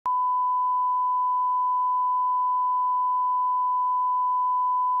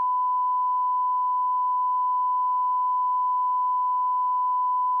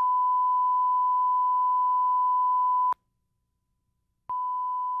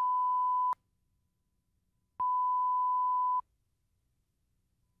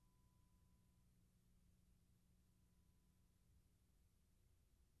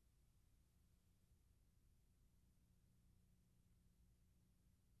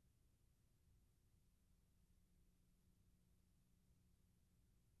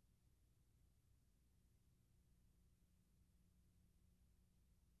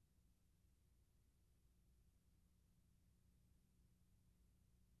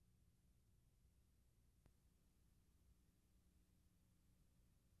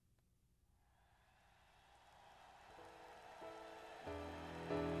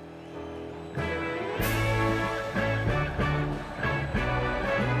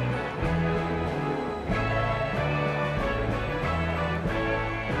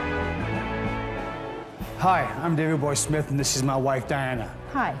Hi, I'm David Boy Smith, and this is my wife, Diana.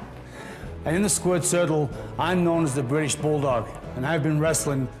 Hi. And in the squared circle, I'm known as the British Bulldog, and I've been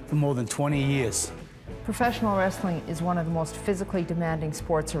wrestling for more than 20 years. Professional wrestling is one of the most physically demanding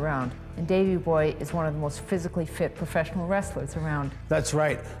sports around, and Davey Boy is one of the most physically fit professional wrestlers around. That's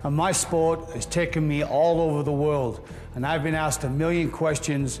right, and my sport has taken me all over the world, and I've been asked a million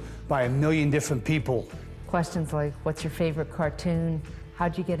questions by a million different people. Questions like, what's your favorite cartoon?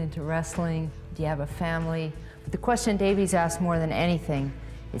 How'd you get into wrestling? Do you have a family? But the question Davey's asked more than anything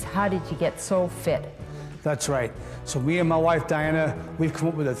is, how did you get so fit? That's right. So me and my wife, Diana, we've come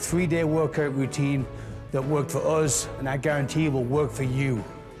up with a 3-day workout routine that worked for us, and I guarantee will work for you.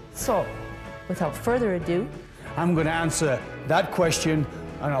 So, without further ado, I'm going to answer that question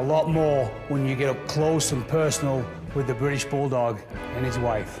and a lot more when you get up close and personal with the British Bulldog and his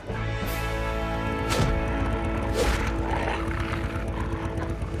wife.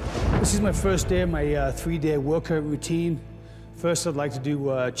 This is my first day of my 3-day workout routine. First, I'd like to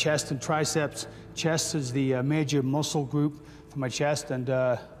do chest and triceps. Chest is the major muscle group for my chest, and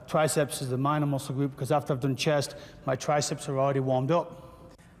triceps is the minor muscle group, because after I've done chest, my triceps are already warmed up.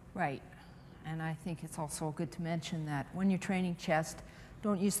 right. And I think it's also good to mention that when you're training chest,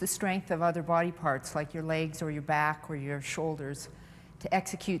 don't use the strength of other body parts like your legs or your back or your shoulders to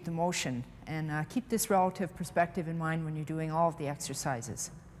execute the motion. And keep this relative perspective in mind when you're doing all of the exercises.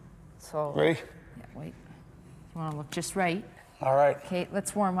 So, Ready? Yeah, wait. You want to look just right. All right. Okay,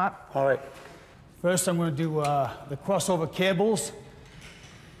 let's warm up. All right. First, I'm going to do the crossover cables.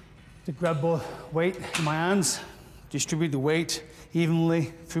 To grab both weight in my hands, distribute the weight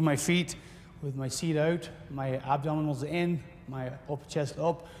evenly through my feet with my seat out, my abdominals in, my upper chest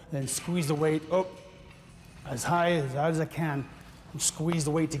up, then squeeze the weight up as high as I can, and squeeze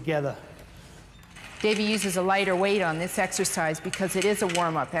the weight together. Davey uses a lighter weight on this exercise because it is a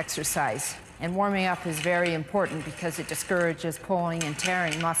warm-up exercise. And warming up is very important because it discourages pulling and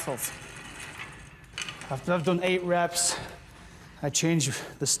tearing muscles. After I've done 8 reps, I change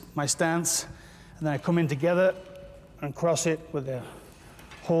my stance, and then I come in together and cross it with a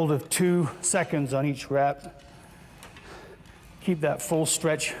hold of 2 seconds on each rep. Keep that full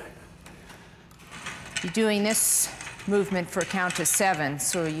stretch. You're doing this movement for a count of 7,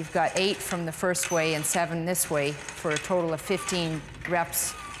 so you've got 8 from the first way and 7 this way for a total of 15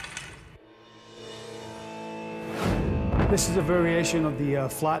 reps. This is a variation of the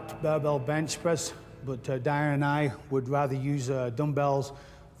flat barbell bench press, but Diana and I would rather use dumbbells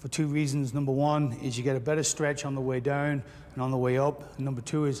for 2 reasons. Number 1 is you get a better stretch on the way down and on the way up. And number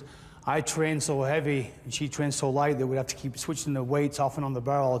 2 is I train so heavy and she trains so light that we'd have to keep switching the weights off and on the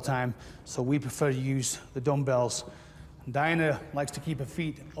bar all the time. So we prefer to use the dumbbells. And Diana likes to keep her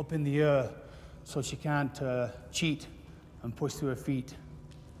feet up in the air so she can't cheat and push through her feet.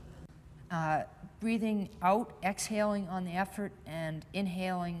 Breathing out, exhaling on the effort, and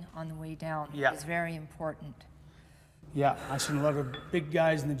inhaling on the way down is very important. Yeah, I've seen a lot of big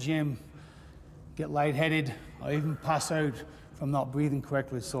guys in the gym get lightheaded or even pass out from not breathing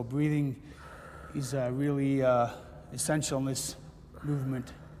correctly. So breathing is really essential in this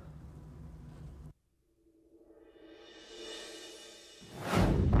movement.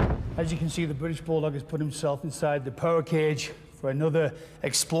 As you can see, the British Bulldog has put himself inside the power cage for another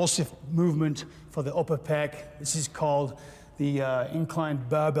explosive movement for the upper pec. This is called the inclined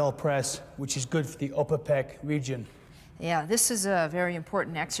barbell press, which is good for the upper pec region. Yeah, this is a very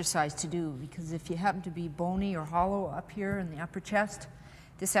important exercise to do because if you happen to be bony or hollow up here in the upper chest,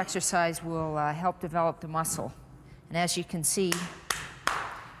 this exercise will help develop the muscle. And as you can see,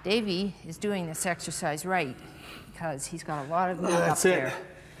 Davey is doing this exercise right because he's got a lot of meat up there.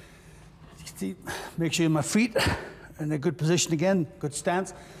 Make sure my feet are in a good position again, good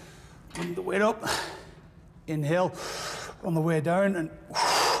stance. Bring the weight up, inhale on the way down, and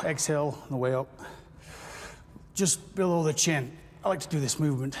exhale on the way up. Just below the chin. I like to do this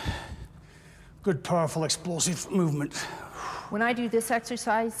movement. Good, powerful, explosive movement. When I do this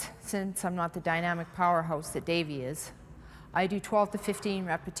exercise, since I'm not the dynamic powerhouse that Davey is, I do 12 to 15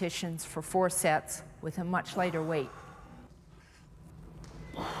 repetitions for 4 sets with a much lighter weight.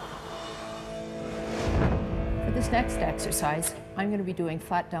 For this next exercise, I'm going to be doing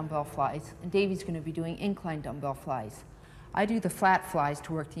flat dumbbell flies, and Davey's going to be doing incline dumbbell flies. I do the flat flies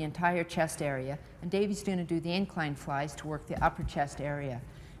to work the entire chest area, and Davey's going to do the incline flies to work the upper chest area.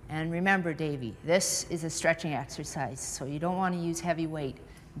 And remember, Davey, this is a stretching exercise, so you don't want to use heavy weight.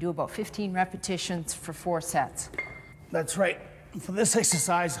 Do about 15 repetitions for 4 sets. That's right. For this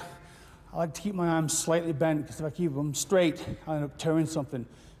exercise, I like to keep my arms slightly bent, because if I keep them straight, I end up tearing something.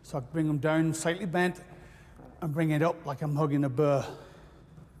 So I bring them down slightly bent and bring it up like I'm hugging a burr.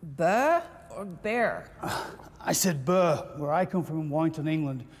 Burr or bear? I said burr. Where I come from in Warrington,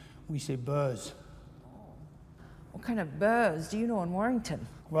 England, we say burrs. What kind of burrs do you know in Warrington?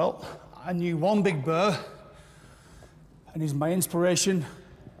 Well, I knew one big burr, and he's my inspiration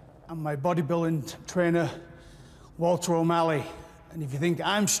and my bodybuilding trainer, Walter O'Malley. And if you think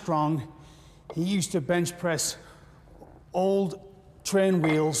I'm strong, he used to bench press old train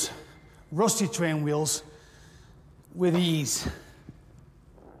wheels, rusty train wheels, with ease.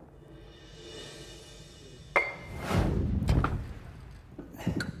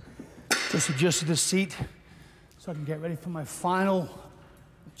 Just adjusted the seat so I can get ready for my final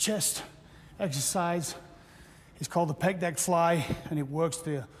chest exercise. It's called the pec deck fly, and it works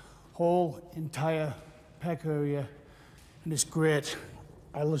the whole entire pec area, and it's great.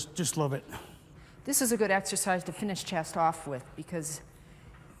 I just love it. This is a good exercise to finish chest off with because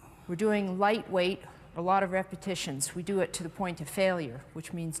we're doing lightweight, a lot of repetitions. We do it to the point of failure,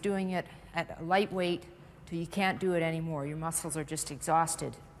 which means doing it at a light weight till you can't do it anymore. Your muscles are just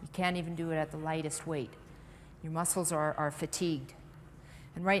exhausted. You can't even do it at the lightest weight. Your muscles are fatigued.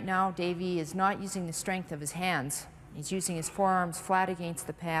 And right now, Davey is not using the strength of his hands. He's using his forearms flat against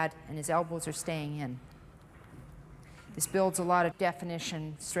the pad, and his elbows are staying in. This builds a lot of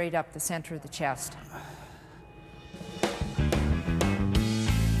definition straight up the center of the chest.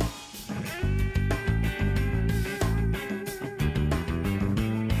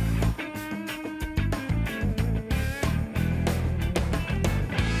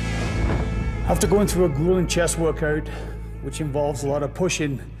 After going through a grueling chest workout, which involves a lot of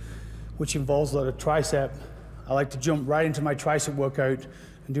pushing, which involves a lot of tricep, I like to jump right into my tricep workout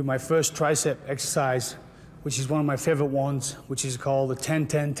and do my first tricep exercise, which is one of my favorite ones, which is called the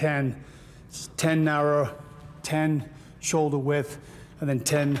 10-10-10. It's 10 narrow, 10 shoulder width, and then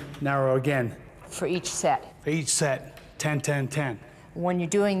 10 narrow again. For each set. For each set, 10-10-10. When you're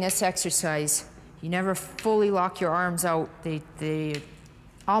doing this exercise, you never fully lock your arms out. They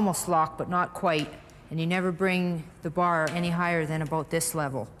almost lock, but not quite. And you never bring the bar any higher than about this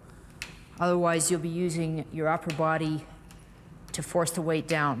level. Otherwise, you'll be using your upper body to force the weight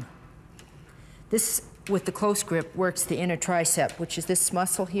down. This, with the close grip, works the inner tricep, which is this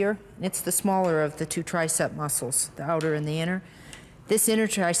muscle here. It's the smaller of the two tricep muscles, the outer and the inner. This inner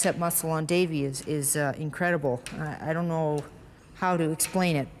tricep muscle on Davey is incredible. I don't know how to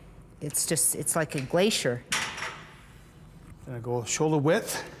explain it. It's like a glacier. Then I go shoulder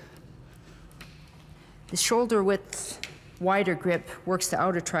width. The shoulder width, wider grip works the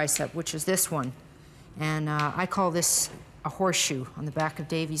outer tricep, which is this one. And I call this a horseshoe on the back of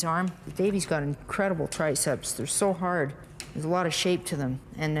Davey's arm. Davey's got incredible triceps. They're so hard. There's a lot of shape to them.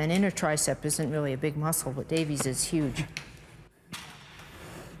 And an inner tricep isn't really a big muscle, but Davey's is huge.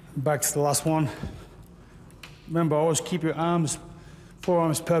 Back to the last one. Remember, always keep your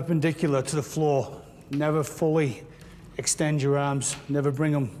forearms perpendicular to the floor. Never fully extend your arms. Never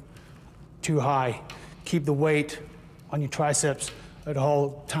bring them too high. Keep the weight on your triceps at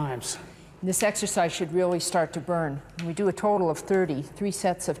all times. This exercise should really start to burn. We do a total of 3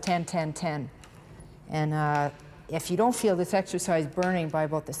 sets of 10-10-10. And if you don't feel this exercise burning by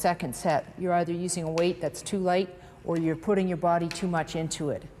about the second set, you're either using a weight that's too light or you're putting your body too much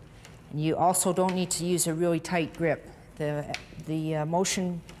into it. And you also don't need to use a really tight grip. The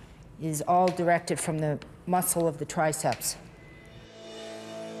motion is all directed from the muscle of the triceps.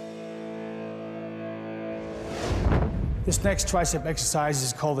 This next tricep exercise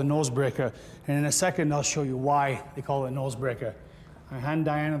is called the nose breaker, and in a second I'll show you why they call it a nose breaker. I hand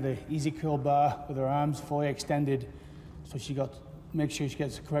Diana the easy curl bar with her arms fully extended, so make sure she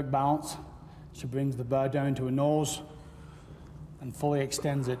gets the correct balance. She brings the bar down to her nose and fully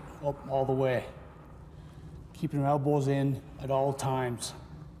extends it up all the way, keeping her elbows in at all times.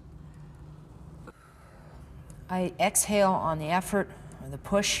 I exhale on the effort or the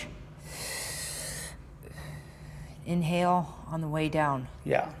push. Inhale on the way down.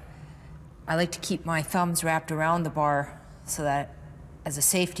 Yeah. I like to keep my thumbs wrapped around the bar so that, as a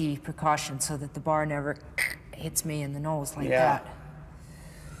safety precaution, so that the bar never hits me in the nose like that.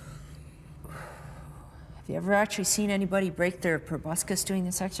 Have you ever actually seen anybody break their proboscis doing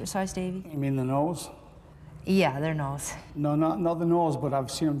this exercise, Davey? You mean the nose? Yeah, their nose. No, not the nose, but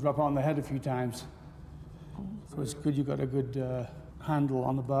I've seen them drop on the head a few times. So it's good you got a good handle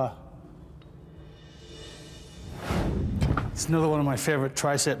on the bar. It's another one of my favorite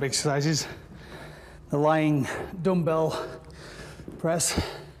tricep exercises, the lying dumbbell press.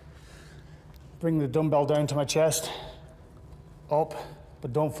 Bring the dumbbell down to my chest, up,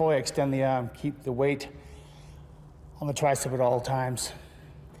 but don't fully extend the arm. Keep the weight on the tricep at all times.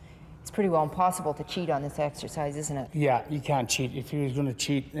 It's It's pretty well impossible to cheat on this exercise, isn't it? Yeah, you can't cheat. If you was going to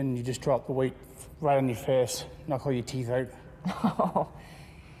cheat, then you just drop the weight right on your face, knock all your teeth out. Oh.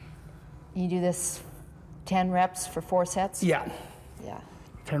 You do this 10 reps for 4 sets? Yeah. Yeah.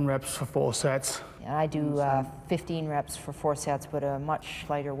 10 reps for 4 sets. And I do 15 reps for 4 sets, but a much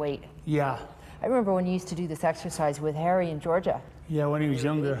lighter weight. Yeah. I remember when you used to do this exercise with Harry in Georgia. Yeah, when he was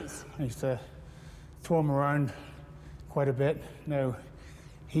younger, I used to throw him around quite a bit. Now,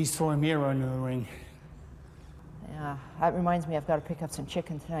 he's throwing me around in the ring. Yeah, that reminds me, I've got to pick up some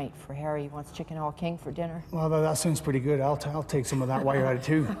chicken tonight for Harry. He wants chicken all king for dinner. Well, that sounds pretty good. I'll take some of that while you're at it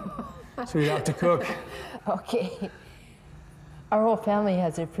too. So you have to cook. Okay. Our whole family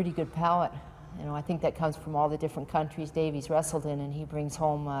has a pretty good palate. You know, I think that comes from all the different countries Davey's wrestled in, and he brings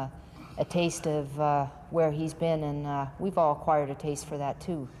home a taste of where he's been, and we've all acquired a taste for that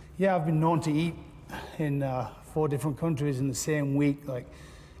too. Yeah, I've been known to eat in 4 different countries in the same week, like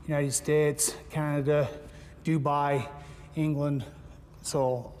United States, Canada, Dubai, England.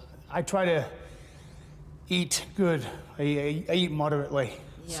 So I try to eat good. I eat moderately.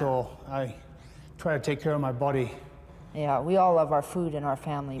 Yeah. So I try to take care of my body. Yeah, we all love our food in our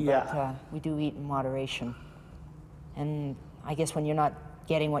family, but yeah. We do eat in moderation. And I guess when you're not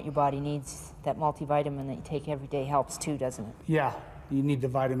getting what your body needs, that multivitamin that you take every day helps too, doesn't it? Yeah, you need the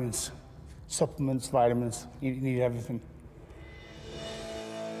vitamins, supplements, vitamins, you need everything.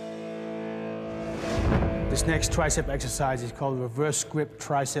 This next tricep exercise is called reverse grip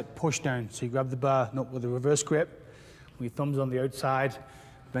tricep pushdown. So you grab the bar with a reverse grip, with your thumbs on the outside,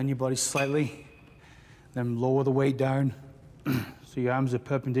 bend your body slightly, then lower the weight down. So your arms are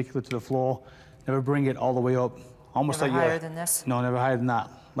perpendicular to the floor. Never bring it all the way up. Almost never like higher than this? No, never higher than that.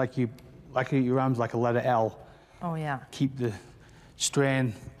 Like your arms like a letter L. Oh yeah. Keep the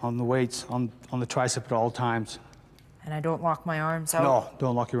strain on the weights on the tricep at all times. And I don't lock my arms out? No,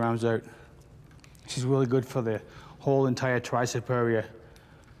 don't lock your arms out. This is really good for the whole entire tricep area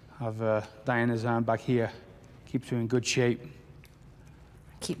of Diana's arm back here. Keeps her in good shape.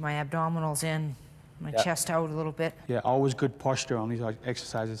 Keep my abdominals in, my chest out a little bit. Yeah, always good posture on these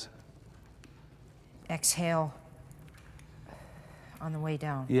exercises. Exhale on the way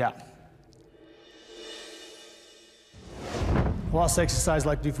down. Yeah. The last exercise I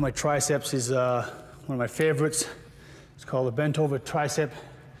like to do for my triceps is one of my favorites. It's called a bent over tricep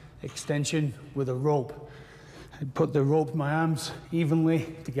extension with a rope. I put the rope in my arms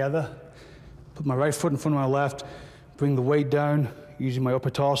evenly together, put my right foot in front of my left, bring the weight down using my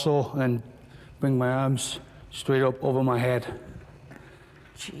upper torso, and then bring my arms straight up over my head.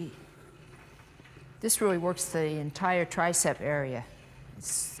 Gee. This really works the entire tricep area.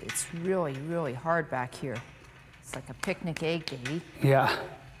 It's really, really hard back here. It's like a picnic egg, Davey. Yeah.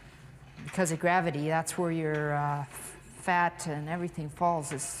 Because of gravity, that's where your fat and everything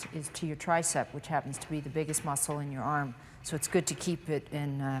falls is to your tricep, which happens to be the biggest muscle in your arm. So it's good to keep it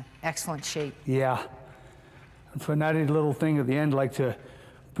in excellent shape. Yeah. And for an added little thing at the end, I like to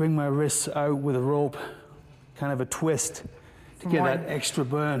bring my wrists out with a rope, kind of a twist, to get that extra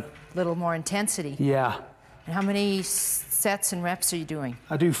burn. A little more intensity. Yeah. And how many sets and reps are you doing?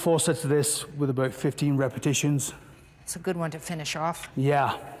 I do 4 sets of this with about 15 repetitions. It's a good one to finish off.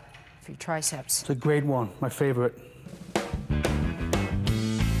 Yeah. For your triceps. It's a great one, my favorite.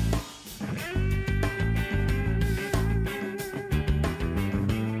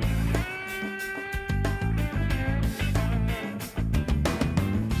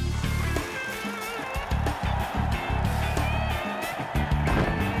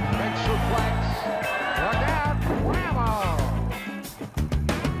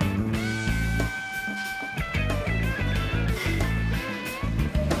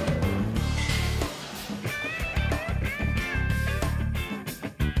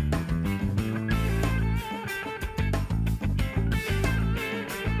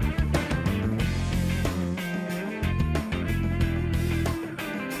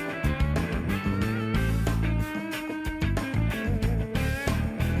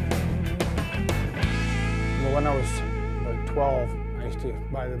 When I was about 12, I used to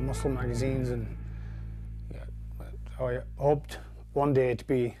buy the muscle magazines, and I hoped one day to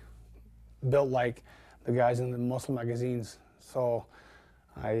be built like the guys in the muscle magazines. So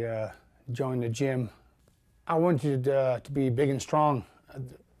I joined the gym. I wanted to be big and strong.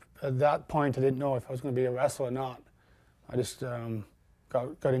 At that point, I didn't know if I was going to be a wrestler or not. I just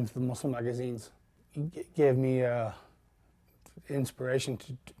got into the muscle magazines. It gave me inspiration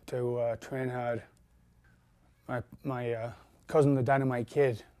to train hard. My cousin, the Dynamite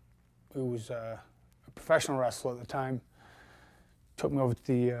Kid, who was a professional wrestler at the time, took me over to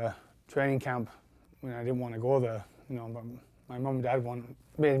the training camp when I didn't want to go there. You know, but My mum and dad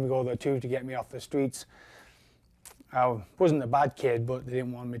made me go there too to get me off the streets. I wasn't a bad kid, but they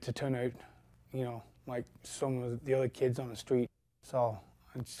didn't want me to turn out, you know, like some of the other kids on the street. So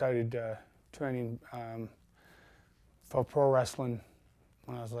I started training for pro wrestling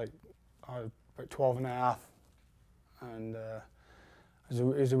when I was like about 12 and a half. And he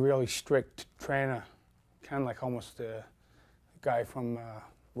was a really strict trainer, kind of like almost the guy from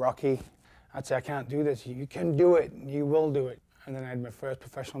Rocky. I'd say, I can't do this. You can do it. You will do it. And then I had my first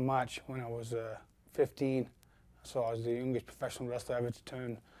professional match when I was 15. So I was the youngest professional wrestler ever to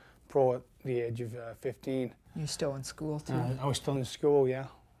turn pro at the age of 15. You're still in school too? I was still in school, yeah.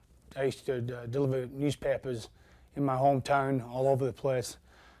 I used to deliver newspapers in my hometown all over the place.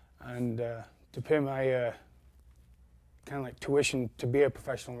 And to pay my kind of like tuition to be a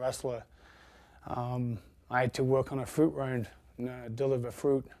professional wrestler, I had to work on a fruit round and deliver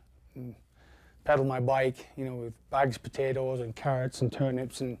fruit and pedal my bike, you know, with bags of potatoes and carrots and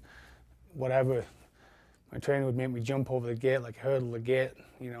turnips and whatever. My trainer would make me jump over the gate, like hurdle the gate,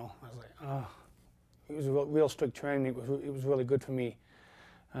 you know. I was like, oh. It was a real strict training. It was really good for me.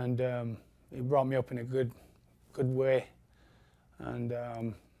 And it brought me up in a good way. And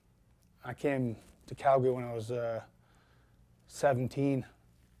I came to Calgary when I was 17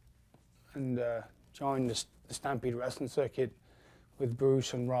 and joined the Stampede Wrestling Circuit with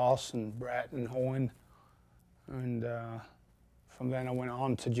Bruce and Ross and Brett and Owen. And from then I went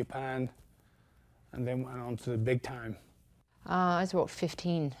on to Japan and then went on to the big time. I was about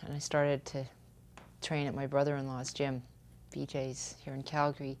 15 and I started to train at my brother-in-law's gym, BJ's, here in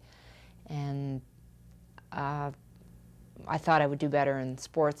Calgary. And I thought I would do better in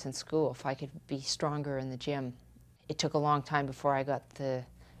sports and school if I could be stronger in the gym. It took a long time before I got the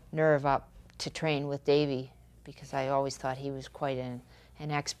nerve up to train with Davey, because I always thought he was quite an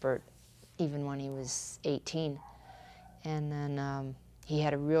expert, even when he was 18. And then he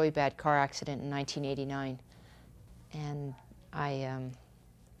had a really bad car accident in 1989, and I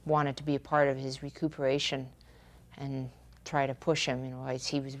wanted to be a part of his recuperation and try to push him. You know,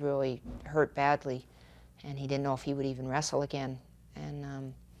 he was really hurt badly, and he didn't know if he would even wrestle again.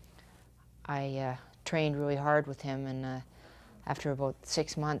 And I trained really hard with him, and after about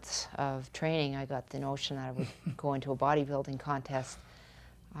 6 months of training, I got the notion that I would go into a bodybuilding contest.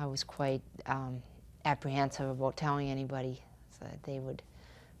 I was quite apprehensive about telling anybody, so they would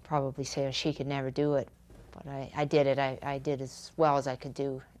probably say, oh, she could never do it. But I did it. I did as well as I could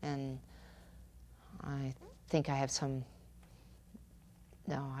do, and I think I have some,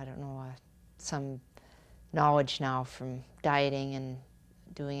 some knowledge now from dieting and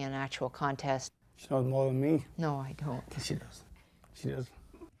doing an actual contest. She knows more than me. No, I don't. She does. She does.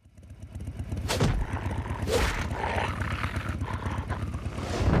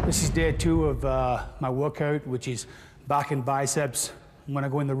 This is day 2 of my workout, which is back and biceps. When I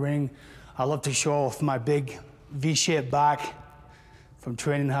go in the ring, I love to show off my big V-shaped back from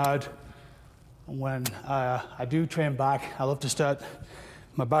training hard. When I do train back, I love to start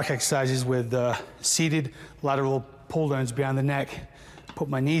my back exercises with seated lateral pull downs behind the neck. Put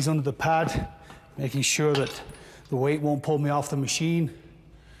my knees under the pad, making sure that the weight won't pull me off the machine.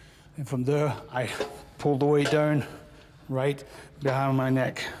 And from there, I pull the weight down right behind my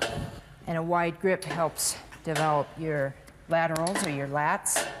neck. And a wide grip helps develop your laterals or your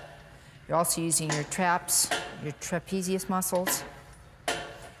lats. You're also using your traps, your trapezius muscles,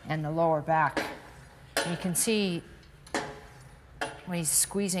 and the lower back. And you can see when he's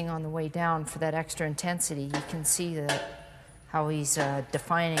squeezing on the way down for that extra intensity, you can see that how he's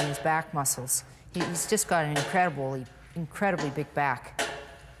defining his back muscles. He's just got an incredibly big back.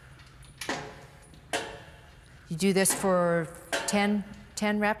 You do this for 10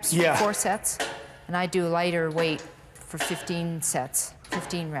 reps, yeah. 4 sets, and I do a lighter weight for 15 sets,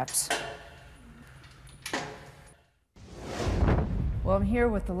 15 reps. Well, I'm here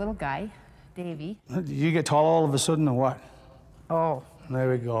with the little guy, Davey. Did you get tall all of a sudden or what? Oh. There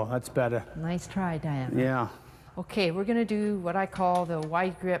we go, that's better. Nice try, Diana. Yeah. Okay, we're gonna do what I call the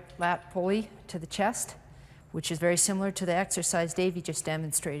wide grip lat pulley to the chest, which is very similar to the exercise Davey just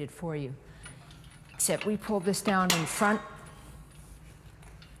demonstrated for you. Except we pull this down in front.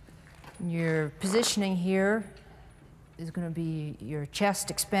 Your positioning here is gonna be your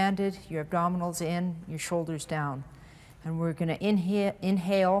chest expanded, your abdominals in, your shoulders down. And we're gonna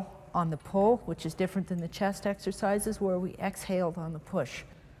inhale on the pull, which is different than the chest exercises where we exhaled on the push.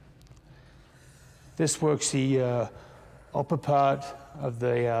 This works the upper part of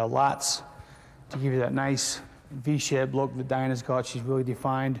the lats to give you that nice V-shaped look that Diana's got. She's really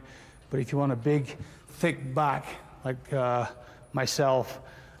defined. But if you want a big, thick back like myself,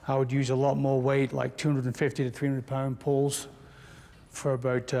 I would use a lot more weight, like 250 to 300 pound pulls for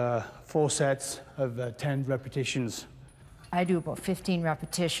about 4 sets of 10 repetitions. I do about 15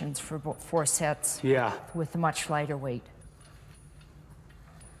 repetitions for about 4 sets. Yeah. With a much lighter weight.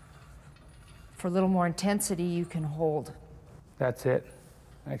 For a little more intensity, you can hold. That's it.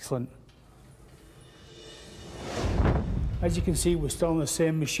 Excellent. As you can see, we're still on the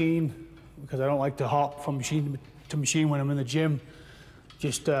same machine because I don't like to hop from machine to machine when I'm in the gym.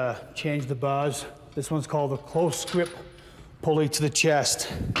 Just change the bars. This one's called the close grip pulley to the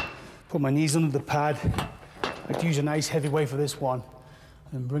chest. Put my knees under the pad. I like to use a nice heavy weight for this one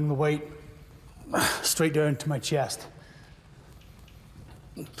and bring the weight straight down to my chest,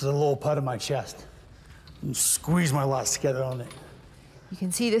 to the lower part of my chest, and squeeze my lats together on it. You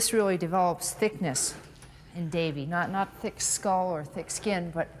can see this really develops thickness in Davey. Not thick skull or thick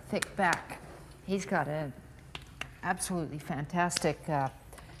skin, but thick back. He's got an absolutely fantastic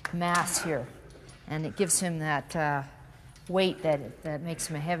mass here, and it gives him that weight that makes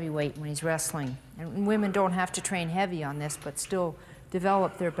him a heavyweight when he's wrestling. And women don't have to train heavy on this, but still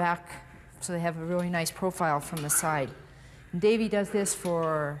develop their back so they have a really nice profile from the side. And Davey does this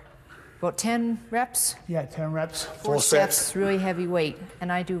for about 10 reps? Yeah, 10 reps, 4 sets, really heavy weight.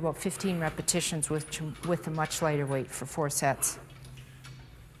 And I do about 15 repetitions with a much lighter weight for 4 sets.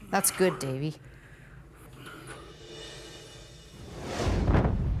 That's good, Davey.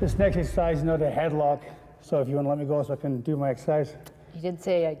 This next exercise is another headlock. So if you want to let me go so I can do my exercise. You didn't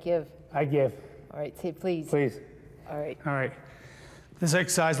say I give. I give. All right, say please. Please. All right. All right. This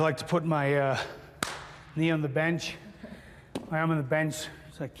exercise, I like to put my knee on the bench. My arm on the bench,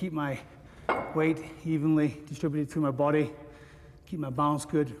 so I keep my weight evenly distributed through my body, keep my balance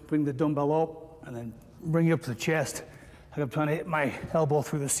good, bring the dumbbell up, and then bring it up to the chest. Like I'm trying to hit my elbow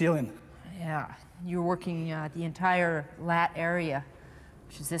through the ceiling. Yeah, you're working the entire lat area,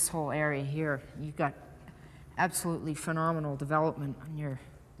 which is this whole area here. You've got absolutely phenomenal development on your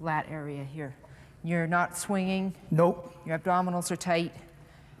lat area here. You're not swinging. Nope. Your abdominals are tight.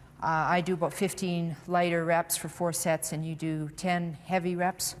 I do about 15 lighter reps for 4 sets, and you do 10 heavy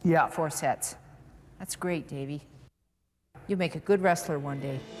reps Yeah. for 4 sets. That's great, Davey. You'll make a good wrestler one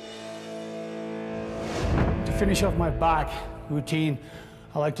day. To finish off my back routine,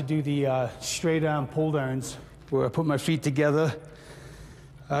 I like to do the straight arm pull downs, where I put my feet together,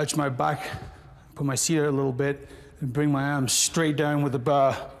 arch my back, put my seat out a little bit, and bring my arms straight down with the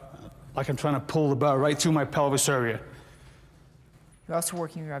bar, like I'm trying to pull the bar right through my pelvis area. You're also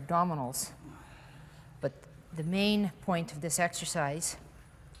working your abdominals. But the main point of this exercise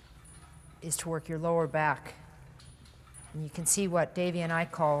is to work your lower back. And you can see what Davey and I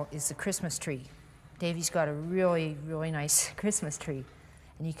call is the Christmas tree. Davey's got a really, really nice Christmas tree.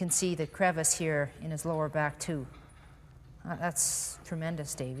 And you can see the crevice here in his lower back too. That's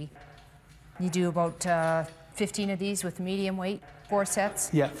tremendous, Davey. You do about 15 of these with medium weight, 4 sets?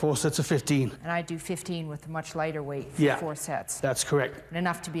 Yeah, 4 sets of 15. And I do 15 with a much lighter weight for 4 sets. That's correct. And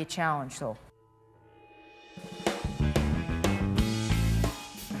enough to be a challenge, though.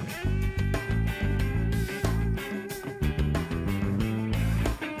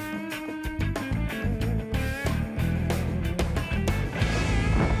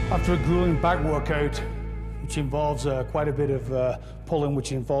 After a grueling back workout, which involves quite a bit of pulling,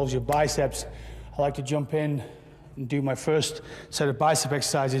 which involves your biceps, I like to jump in and do my first set of bicep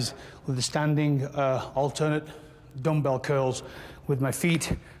exercises with the standing alternate dumbbell curls with my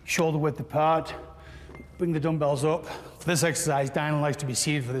feet shoulder width apart. Bring the dumbbells up. For this exercise, Diana likes to be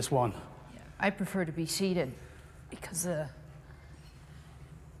seated for this one. Yeah, I prefer to be seated because a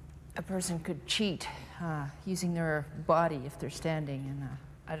person could cheat using their body if they're standing, and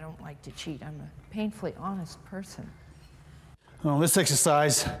I don't like to cheat. I'm a painfully honest person. On this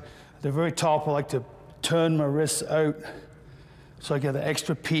exercise, at the very top, I like to turn my wrists out so I get the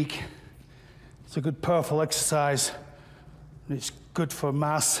extra peak. It's a good powerful exercise. It's good for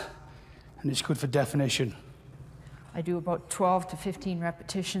mass and it's good for definition. I do about 12 to 15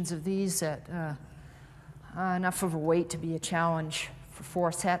 repetitions of these at enough of a weight to be a challenge for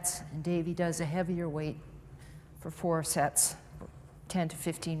 4 sets, and Davey does a heavier weight for 4 sets, 10 to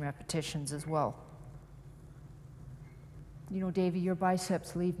 15 repetitions as well. You know, Davey, your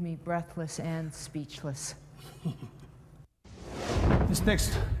biceps leave me breathless and speechless. This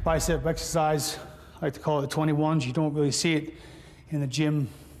next bicep exercise, I like to call it the 21s. You don't really see it in the gym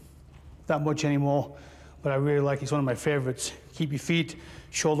that much anymore, but I really like it. It's one of my favorites. Keep your feet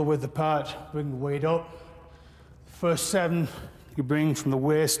shoulder width apart, bring the weight up. First 7, you bring from the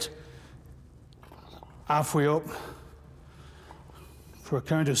waist halfway up for a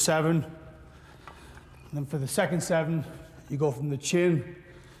count of 7. And then for the second 7, you go from the chin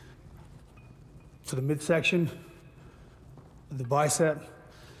to the midsection, of the bicep.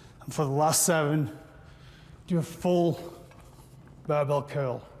 And for the last 7, do a full barbell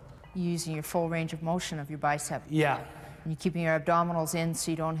curl. You're using your full range of motion of your bicep. Yeah. And you're keeping your abdominals in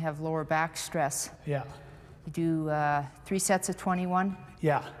so you don't have lower back stress. Yeah. You do 3 sets of 21?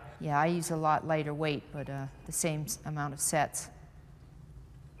 Yeah. Yeah, I use a lot lighter weight, but the same amount of sets.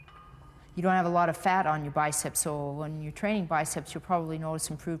 You don't have a lot of fat on your biceps, so when you're training biceps, you'll probably notice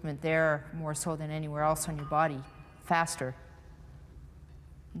improvement there more so than anywhere else on your body, faster.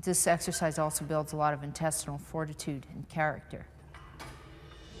 This exercise also builds a lot of intestinal fortitude and character.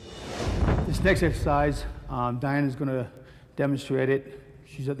 This next exercise, Diana's going to demonstrate it.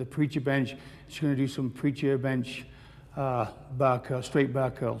 She's at the preacher bench. She's going to do some preacher bench straight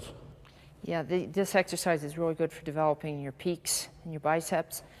bar curls. Yeah, this exercise is really good for developing your peaks and your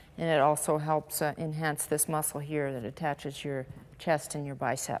biceps, and it also helps enhance this muscle here that attaches your chest and your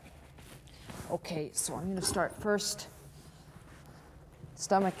bicep. Okay, so I'm going to start first.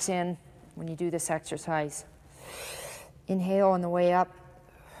 Stomach's in when you do this exercise. Inhale on the way up,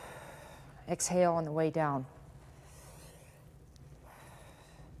 exhale on the way down.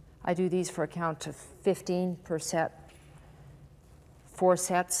 I do these for a count of 15 per set, 4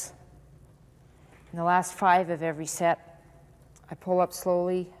 sets. In the last 5 of every set, I pull up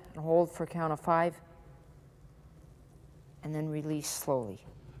slowly and hold for a count of 5, and then release slowly.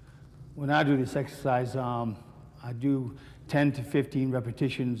 When I do this exercise, I do 10 to 15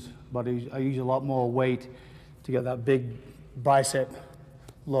 repetitions, but I use a lot more weight to get that big bicep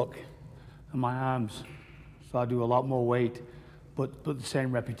look in my arms. So I do a lot more weight, but the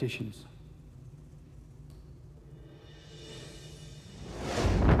same repetitions.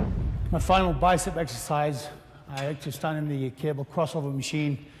 My final bicep exercise, I like to stand in the cable crossover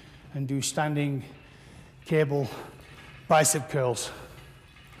machine and do standing cable bicep curls.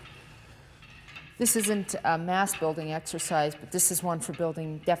 This isn't a mass building exercise, but this is one for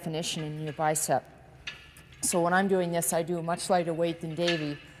building definition in your bicep. So when I'm doing this, I do a much lighter weight than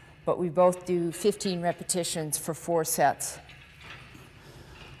Davey, but we both do 15 repetitions for 4 sets.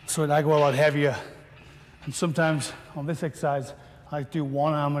 So I go a lot heavier. And sometimes on this exercise, I do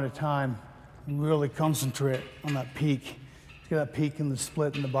one arm at a time and really concentrate on that peak. To get that peak in the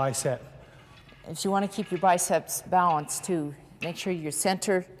split in the bicep. If you want to keep your biceps balanced too, make sure you're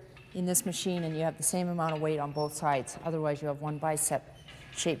centered in this machine and you have the same amount of weight on both sides. Otherwise, you have one bicep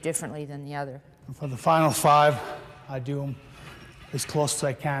shaped differently than the other. And for the final 5, I do them as close as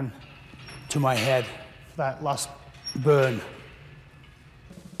I can to my head for that last burn.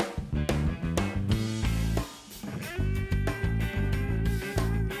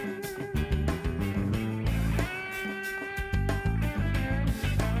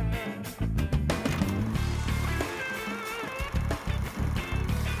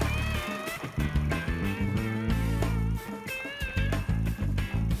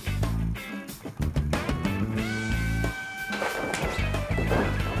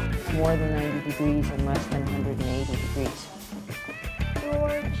 More than 90 degrees and less than 180 degrees.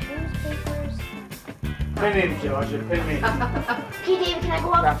 George, newspapers. Pin in, Georgia, pin me. Okay, David, can I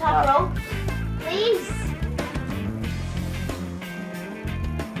go off the top rope? Please.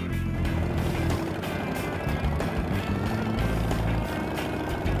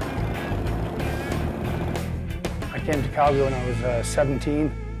 I came to Calgary when I was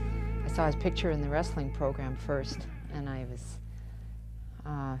 17. I saw his picture in the wrestling program first, and I was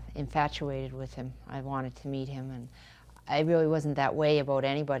infatuated with him. I wanted to meet him, and I really wasn't that way about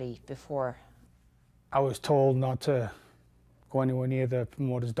anybody before. I was told not to go anywhere near the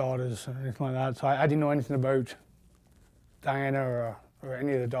promoter's daughters or anything like that, so I didn't know anything about Diana or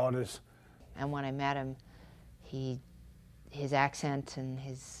any of the daughters. And when I met him, his accent and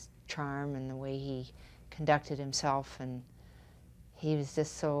his charm and the way he conducted himself, and he was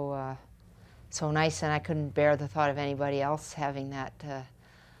just so nice, and I couldn't bear the thought of anybody else having that,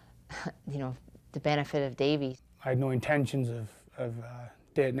 you know, the benefit of Davey. I had no intentions of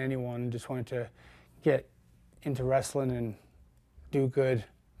dating anyone, just wanted to get into wrestling and do good,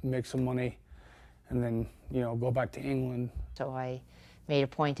 make some money, and then, you know, go back to England. So I made a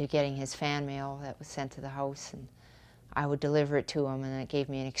point of getting his fan mail that was sent to the house, and I would deliver it to him, and it gave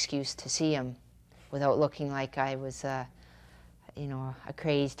me an excuse to see him without looking like I was, you know, a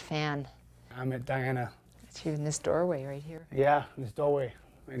crazed fan. I met Diana. It's in this doorway right here. Yeah, this doorway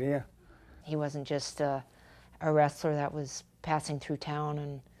right here. He wasn't just a wrestler that was passing through town,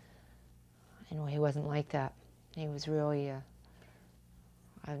 and you know, he wasn't like that. He was really,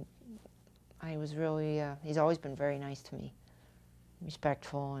 he's always been very nice to me.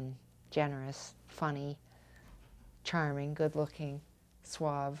 Respectful and generous, funny, charming, good-looking,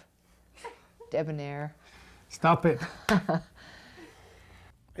 suave, debonair. Stop it.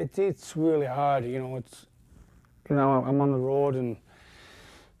 It's really hard, you know. I'm on the road and,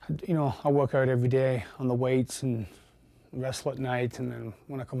 you know, I work out every day on the weights and wrestle at night, and then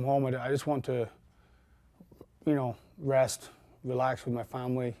when I come home, I just want to, you know, rest, relax with my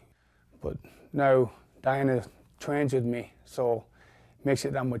family. But now Diana trains with me, so it makes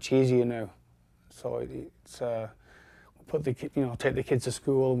it that much easier now. So it's take the kids to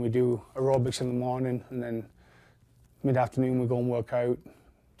school and we do aerobics in the morning, and then mid-afternoon we go and work out,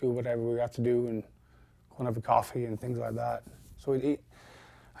 do whatever we have to do, and go and have a coffee and things like that. So I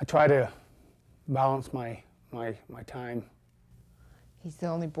try to balance my time. He's the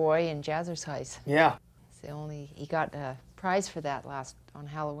only boy in jazzercise. Yeah. He got a prize for that on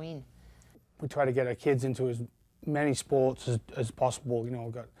Halloween. We try to get our kids into as many sports as possible. You know,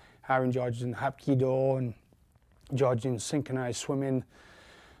 we've got Harry and George in Hapkido and George in synchronized swimming.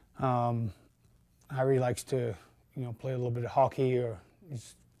 Harry likes to, you know, play a little bit of hockey, or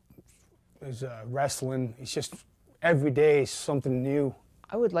he's wrestling. It's just every day is something new.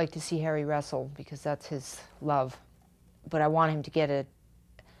 I would like to see Harry wrestle because that's his love, but I want him to get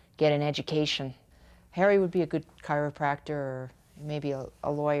an education. Harry would be a good chiropractor or maybe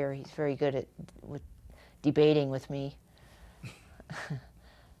a lawyer. He's very good with debating with me.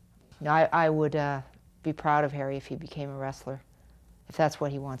 No, I would be proud of Harry if he became a wrestler, if that's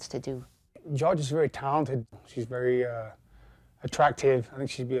what he wants to do. George is very talented. She's very attractive. I think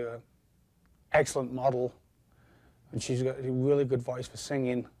she'd be an excellent model. And she's got a really good voice for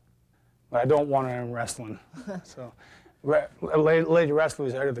singing. But I don't want her in wrestling. So, a lady wrestler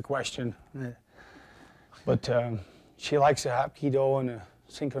is out of the question. But she likes the Hapkido and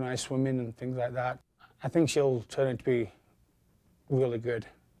synchronized swimming and things like that. I think she'll turn out to be really good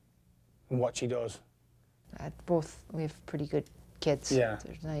in what she does. We have pretty good kids. Yeah.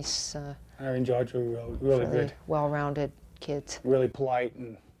 They're nice. Harry and George are really good. Well-rounded kids. Really polite,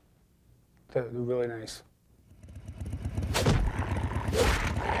 and they're really nice.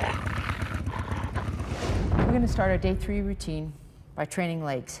 We're going to start our day 3 routine by training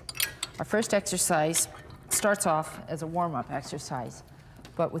legs. Our first exercise starts off as a warm-up exercise,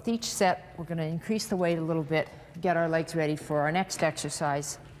 but with each set we're going to increase the weight a little bit, get our legs ready for our next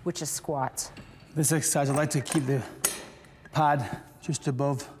exercise, which is squats. This exercise, I like to keep the pad just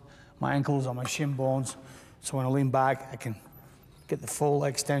above my ankles or my shin bones, so when I lean back I can get the full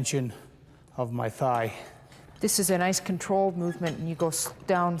extension of my thigh. This is a nice controlled movement, and you go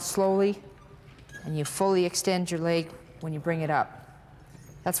down slowly and you fully extend your leg when you bring it up.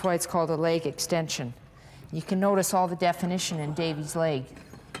 That's why it's called a leg extension. You can notice all the definition in Davey's leg.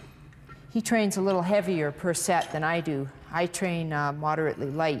 He trains a little heavier per set than I do. I train moderately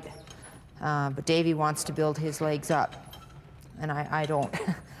light, but Davey wants to build his legs up, and I don't.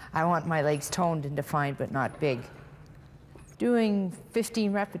 I want my legs toned and defined, but not big. Doing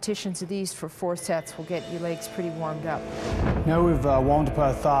 15 repetitions of these for 4 sets will get your legs pretty warmed up. Now we've warmed up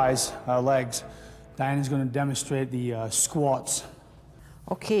our thighs, our legs, Diana's going to demonstrate the squats.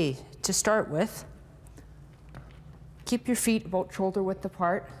 Okay, to start with, keep your feet about shoulder width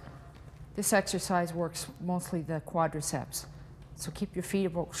apart. This exercise works mostly the quadriceps. So keep your feet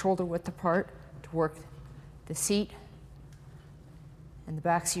about shoulder width apart to work the seat and the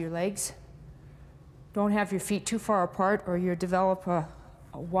backs of your legs. Don't have your feet too far apart or you'll develop a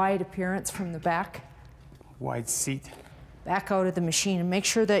wide appearance from the back. Wide seat. Back out of the machine and make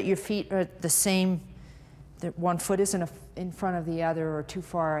sure that your feet are the same, that one foot isn't in front of the other or too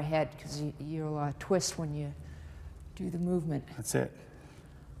far ahead, because you'll twist when you do the movement. That's it.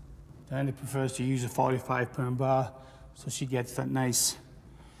 Diana prefers to use a 45-pound bar, so she gets that nice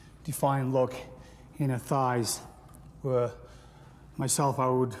defined look in her thighs, where myself, I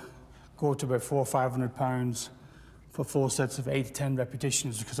would go to about 400 or 500 pounds for 4 sets of 8 to 10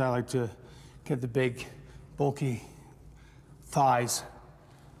 repetitions, because I like to get the big, bulky thighs.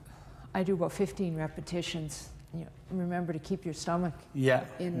 I do about 15 repetitions. You know, remember to keep your stomach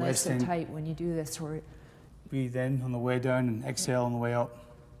in nice and tight when you do this. Or breathe in on the way down and exhale on the way up.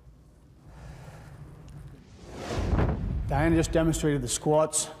 Diana just demonstrated the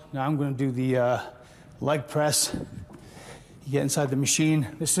squats. Now I'm going to do the leg press. You get inside the machine.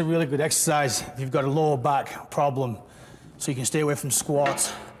 This is a really good exercise if you've got a lower back problem, so you can stay away from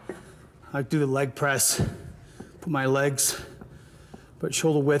squats. I do the leg press, put my legs about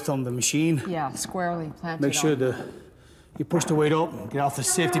shoulder width on the machine. Yeah, squarely planted. Make sure you push the weight up, get off the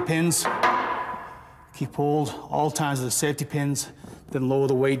safety pins. Keep hold all times of the safety pins, then lower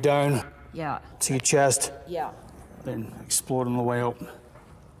the weight down. Yeah. To your chest. Yeah. Then explode on the way up.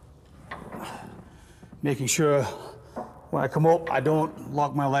 Making sure when I come up, I don't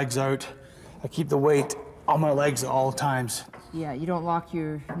lock my legs out. I keep the weight on my legs at all times Yeah, you don't lock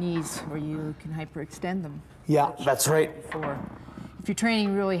your knees or you can hyperextend them. Yeah, that's right. If you're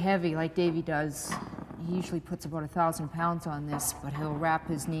training really heavy like Davey does, he usually puts about 1,000 pounds on this, but he'll wrap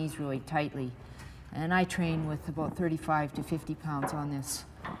his knees really tightly. And I train with about 35 to 50 pounds on this.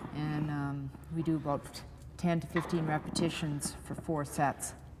 And we do about 10 to 15 repetitions for 4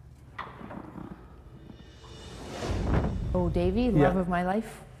 sets. Oh, Davey, love of my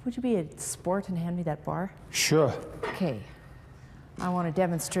life, would you be a sport and hand me that bar? Sure. Okay. I want to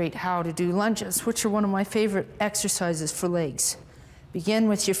demonstrate how to do lunges, which are one of my favorite exercises for legs. Begin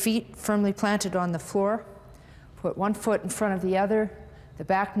with your feet firmly planted on the floor. Put one foot in front of the other. The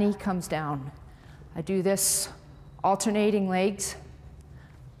back knee comes down. I do this alternating legs,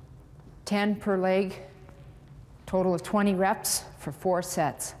 10 per leg, total of 20 reps for 4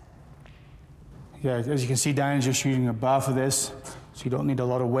 sets. Yeah, as you can see, Diana's just using a bar for this, so you don't need a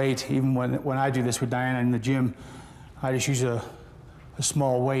lot of weight. Even when I do this with Diana in the gym, I just use a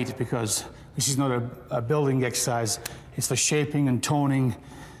small weight because this is not a building exercise. It's for shaping and toning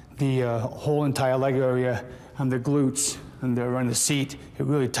the whole entire leg area and the glutes and around the seat. It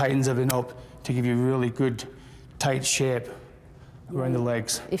really tightens everything up to give you really good, tight shape around the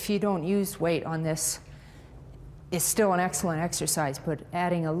legs. If you don't use weight on this, it's still an excellent exercise, but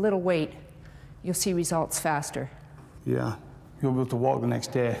adding a little weight, you'll see results faster. Yeah, you'll be able to walk the next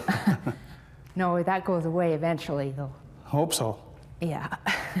day. No, that goes away eventually, though. Hope so. Yeah.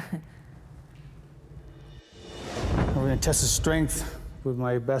 We're going to test his strength with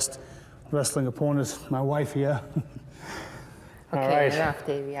my best wrestling opponent, my wife here. All Okay, right. enough,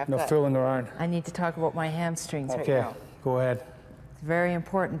 Davey. No fooling around. I need to talk about my hamstrings right Okay, now. go ahead. It's very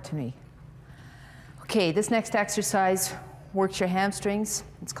important to me. Okay, this next exercise works your hamstrings.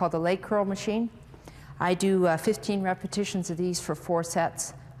 It's called the leg curl machine. I do 15 repetitions of these for 4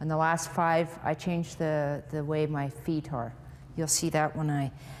 sets, and the last 5 I change the way my feet are. You'll see that when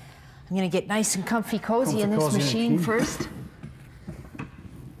I'm going to get nice and comfy cozy in this machine first.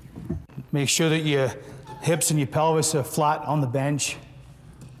 Make sure that your hips and your pelvis are flat on the bench.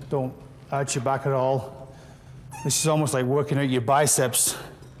 Don't arch your back at all. This is almost like working out your biceps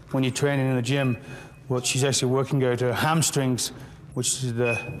when you're training in the gym. Well, she's actually working out her hamstrings, which is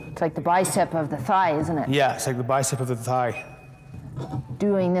It's like the bicep of the thigh, isn't it? Yeah, it's like the bicep of the thigh.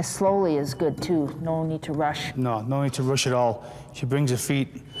 Doing this slowly is good too. No need to rush. No need to rush at all. She brings her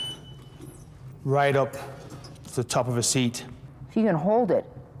feet right up to the top of her seat. If you can hold it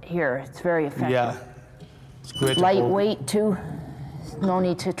here, it's very effective. Yeah, it's great to hold. Lightweight too. No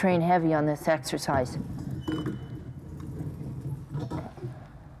need to train heavy on this exercise.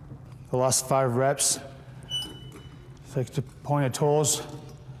 The last 5 reps. Take the point of toes.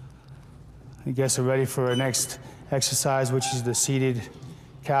 I guess we're ready for our next exercise, which is the seated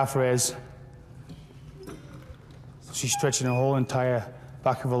calf raise. She's stretching the whole entire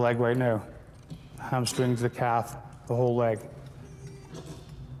back of her leg right now. Hamstrings, the calf, the whole leg.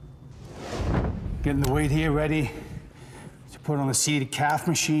 Getting the weight here ready to put on the seated calf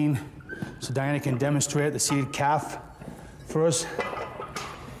machine so Diana can demonstrate the seated calf for us.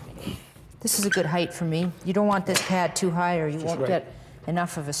 This is a good height for me. You don't want this pad too high or you won't get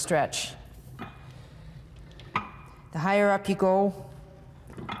enough of a stretch. The higher up you go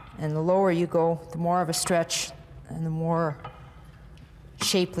and the lower you go, the more of a stretch and the more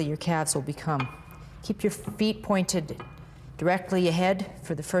shapely your calves will become. Keep your feet pointed directly ahead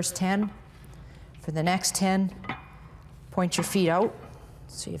for the first 10. For the next 10, point your feet out,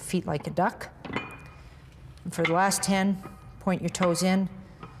 so your feet like a duck. And for the last 10, point your toes in,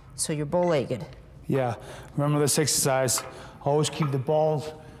 so you're bow-legged. Yeah, remember this exercise. Always keep the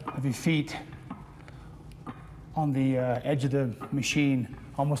balls of your feet on the edge of the machine,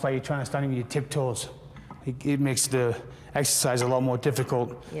 almost like you're trying to stand on your tiptoes. It makes the exercise a lot more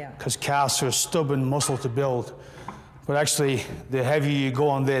difficult because calves are a stubborn muscle to build. But actually, the heavier you go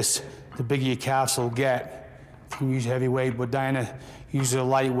on this, the bigger your calves will get. You can use heavy weight, but Diana uses a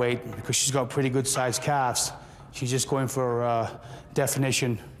light weight because she's got pretty good sized calves. She's just going for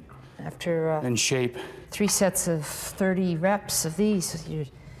definition and shape. 3 sets of 30 reps of these, your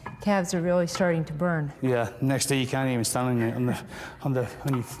calves are really starting to burn. Yeah, next day you can't even stand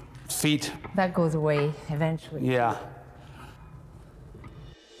on your feet. That goes away eventually. Yeah.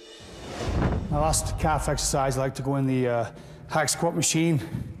 My last calf exercise, I like to go in the hack squat machine,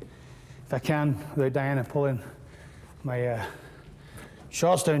 if I can, without Diana pulling my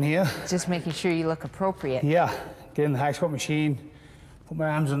shorts down here. Just making sure you look appropriate. Yeah, get in the hack squat machine, put my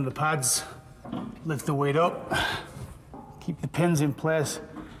arms under the pads, lift the weight up, keep the pins in place,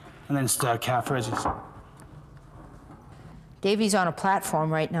 and then start calf raises. Davey's on a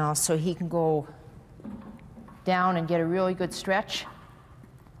platform right now, so he can go down and get a really good stretch.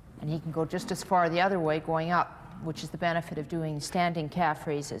 And he can go just as far the other way going up, which is the benefit of doing standing calf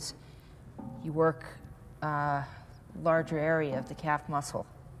raises. You work a larger area of the calf muscle.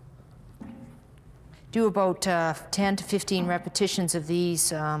 Do about 10 to 15 repetitions of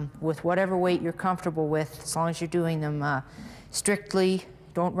these with whatever weight you're comfortable with, as long as you're doing them strictly,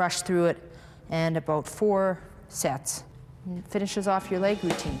 don't rush through it, and about 4 sets. And it finishes off your leg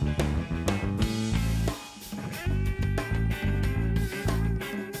routine.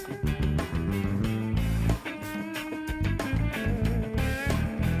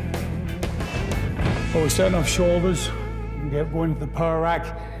 Well, we're starting off shoulders. We get going to the power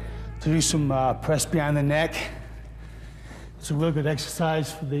rack to do some press behind the neck. It's a real good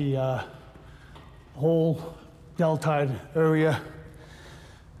exercise for the whole deltoid area.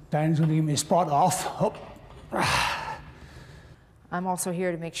 Diana's going to give me a spot off. Up. I'm also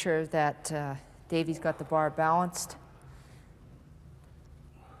here to make sure that Davey's got the bar balanced.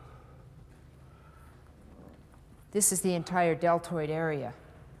 This is the entire deltoid area.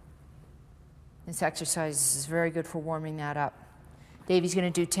 This exercise is very good for warming that up. Davey's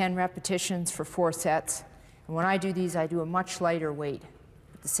going to do 10 repetitions for 4 sets. And when I do these, I do a much lighter weight,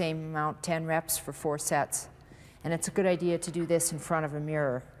 the same amount, 10 reps for 4 sets. And it's a good idea to do this in front of a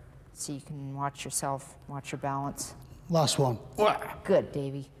mirror so you can watch yourself, watch your balance. Last one. Good,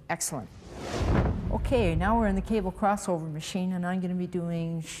 Davey. Excellent. Okay, now we're in the cable crossover machine, and I'm going to be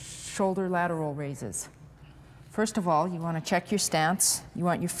doing shoulder lateral raises. First of all, you want to check your stance. You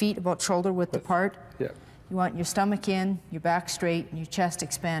want your feet about shoulder width apart. Yeah. You want your stomach in, your back straight, and your chest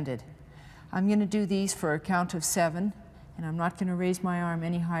expanded. I'm going to do these for a count of 7, and I'm not going to raise my arm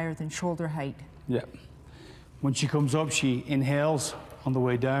any higher than shoulder height. Yeah. When she comes up, she inhales. On the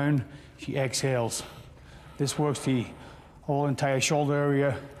way down, she exhales. This works the whole entire shoulder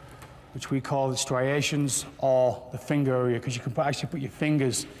area, which we call the striations, or the finger area, because you can actually put your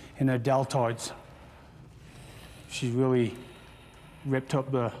fingers in her deltoids. She's really ripped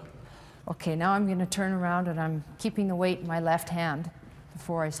up the... Okay, now I'm going to turn around, and I'm keeping the weight in my left hand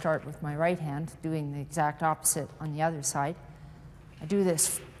before I start with my right hand, doing the exact opposite on the other side. I do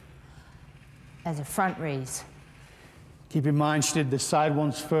this as a front raise. Keep in mind, she did the side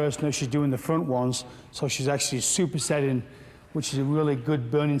ones first, now she's doing the front ones, so she's actually supersetting, which is a really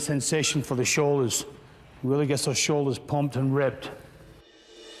good burning sensation for the shoulders. Really gets those shoulders pumped and ripped.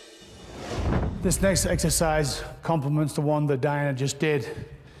 This next exercise complements the one that Diana just did.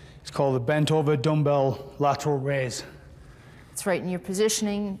 It's called the bent over dumbbell lateral raise. That's right, in your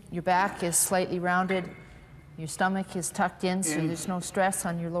positioning, your back is slightly rounded, your stomach is tucked in, so there's no stress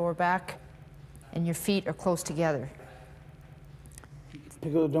on your lower back, and your feet are close together.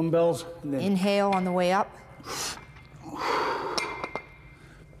 Pick up the dumbbells. And then inhale on the way up.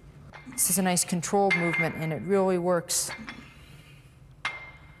 This is a nice controlled movement, and it really works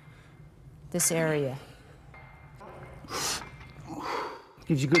this area.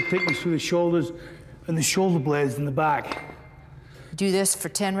 Gives you good thickness through the shoulders and the shoulder blades in the back. Do this for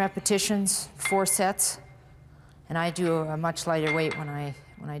 10 repetitions, 4 sets, and I do a much lighter weight when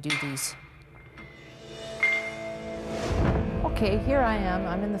I do these. Okay, here I am.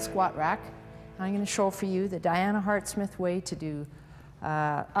 I'm in the squat rack. I'm going to show for you the Diana Hart-Smith way to do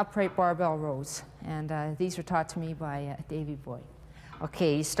upright barbell rows, and these were taught to me by Davey Boy.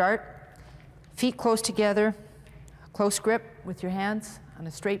 Okay, you start. Feet close together, close grip with your hands on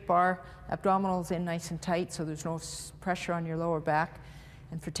a straight bar, abdominals in nice and tight so there's no pressure on your lower back.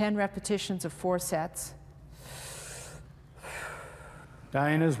 And for 10 repetitions of 4 sets.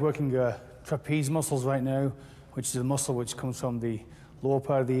 Diana's working trapeze muscles right now, which is a muscle which comes from the lower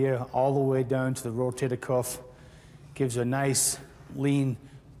part of the ear all the way down to the rotator cuff. Gives her a nice, lean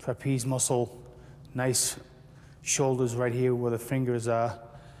trapeze muscle, nice shoulders right here where the fingers are.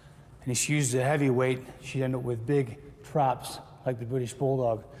 And if she uses a heavy weight, she'd end up with big traps like the British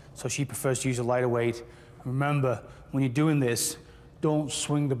Bulldog. So she prefers to use a lighter weight. Remember, when you're doing this, don't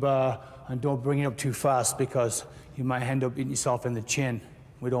swing the bar and don't bring it up too fast because you might end up hitting yourself in the chin.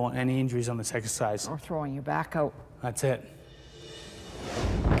 We don't want any injuries on this exercise. Or throwing your back out. That's it.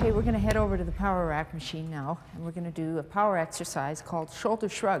 Okay, we're going to head over to the power rack machine now, and we're going to do a power exercise called shoulder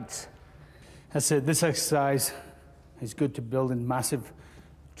shrugs. That's it. This exercise is good to build in massive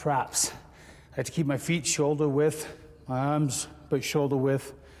traps. I have to keep my feet shoulder width, my arms about shoulder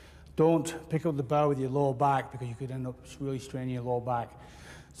width. Don't pick up the bar with your lower back because you could end up really straining your lower back.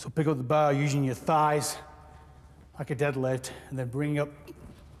 So pick up the bar using your thighs like a deadlift, and then bring up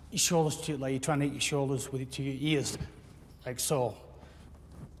your shoulders to, like you're trying to hit your shoulders with it to your ears, like so.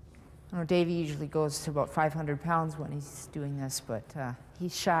 I know Davey usually goes to about 500 pounds when he's doing this, but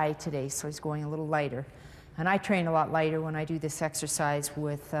he's shy today, so he's going a little lighter. And I train a lot lighter when I do this exercise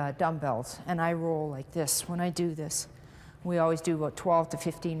with dumbbells, and I roll like this when I do this. We always do about 12 to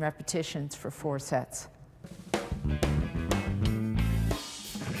 15 repetitions for 4 sets.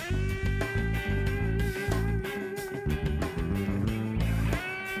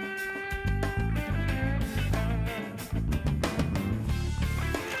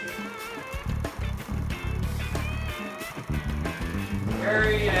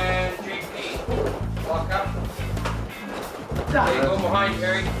 Harry and JP, walk up. Okay, go behind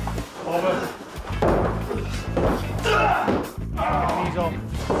Harry. Over. Knees up.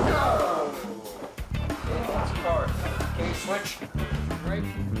 Okay, let's start. Okay, switch. Right.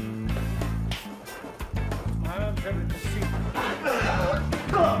 I'm trying to see.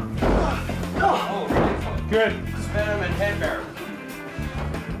 Oh, right foot. Good. Spin him and head bear.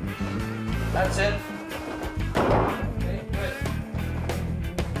 That's it. Okay, good.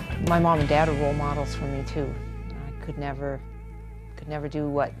 My mom and dad are role models for me too. I could never do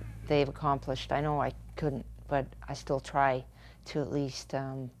what they've accomplished. I know I couldn't, but I still try to at least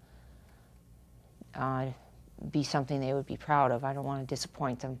be something they would be proud of. I don't want to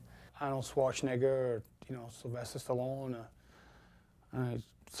disappoint them. Arnold Schwarzenegger, or, you know, Sylvester Stallone. It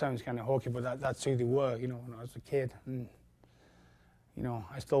sounds kind of hokey, but that's who they were, you know, when I was a kid. And, you know,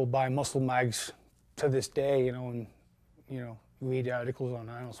 I still buy muscle mags to this day, you know, and, you know, read articles on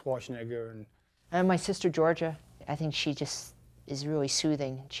Arnold Schwarzenegger. And my sister Georgia, I think she just is really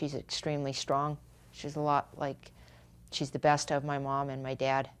soothing. She's extremely strong. She's a lot like, she's the best of my mom and my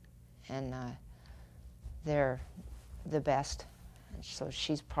dad, and they're the best. So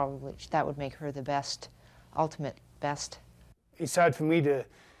she's probably, that would make her the best, ultimate best. It's hard for me to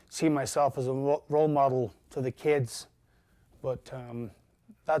see myself as a role model to the kids, but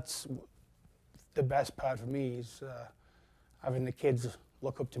that's the best part for me, is having the kids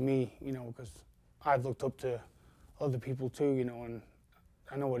look up to me, you know, because I've looked up to other people too, you know, and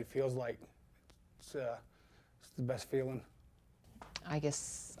I know what it feels like. It's the best feeling. I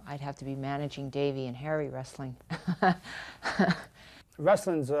guess I'd have to be managing Davey and Harry wrestling.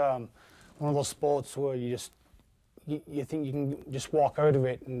 Wrestling's one of those sports where you think you can just walk out of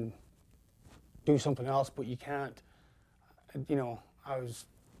it and do something else, but you can't. You know,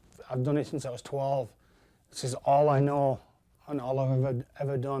 I've done it since I was 12. This is all I know and all I've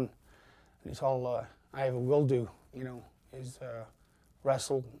ever done. And it's all I ever will do, you know, is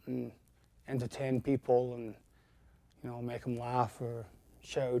wrestle and entertain people and, you know, make them laugh or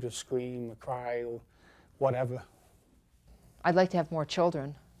shout or scream or cry or whatever. I'd like to have more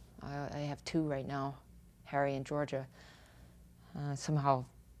children. I have 2 right now, Harry and Georgia. Somehow,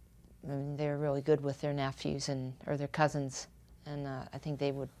 I mean, they're really good with their nephews or their cousins, and I think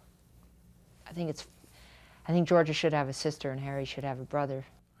they would. I think Georgia should have a sister and Harry should have a brother.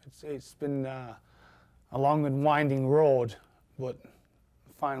 It's been a long and winding road, but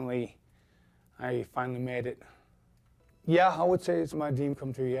I finally made it. Yeah, I would say it's my dream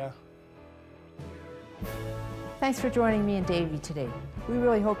come true, yeah. Thanks for joining me and Davey today. We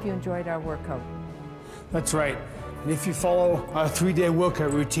really hope you enjoyed our workout. That's right. And if you follow our 3-day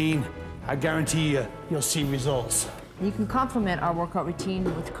workout routine, I guarantee you'll see results. You can complement our workout routine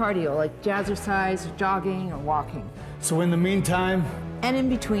with cardio, like jazzercise, or jogging, or walking. So in the meantime, And in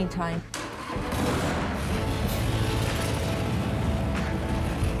between time.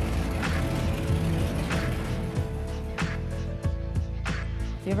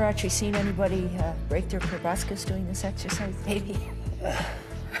 Have you ever actually seen anybody break their proboscis doing this exercise, Davey?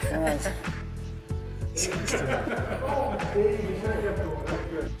 it's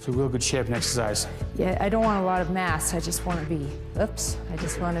a real good shape and exercise. Yeah, I don't want a lot of mass. I just want to be, I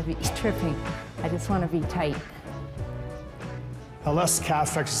just want to be tripping. I just want to be tight. A less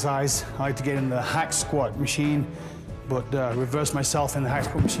calf exercise. I like to get in the hack squat machine, but reverse myself in the hack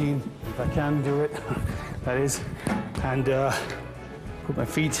squat machine, if I can do it, that is, and put my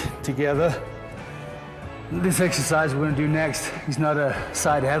feet together. This exercise we're going to do next is not a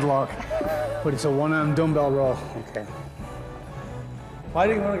side headlock, but it's a one-arm dumbbell row. Okay. Why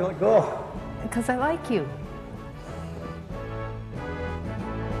do you want to let go? Because I like you.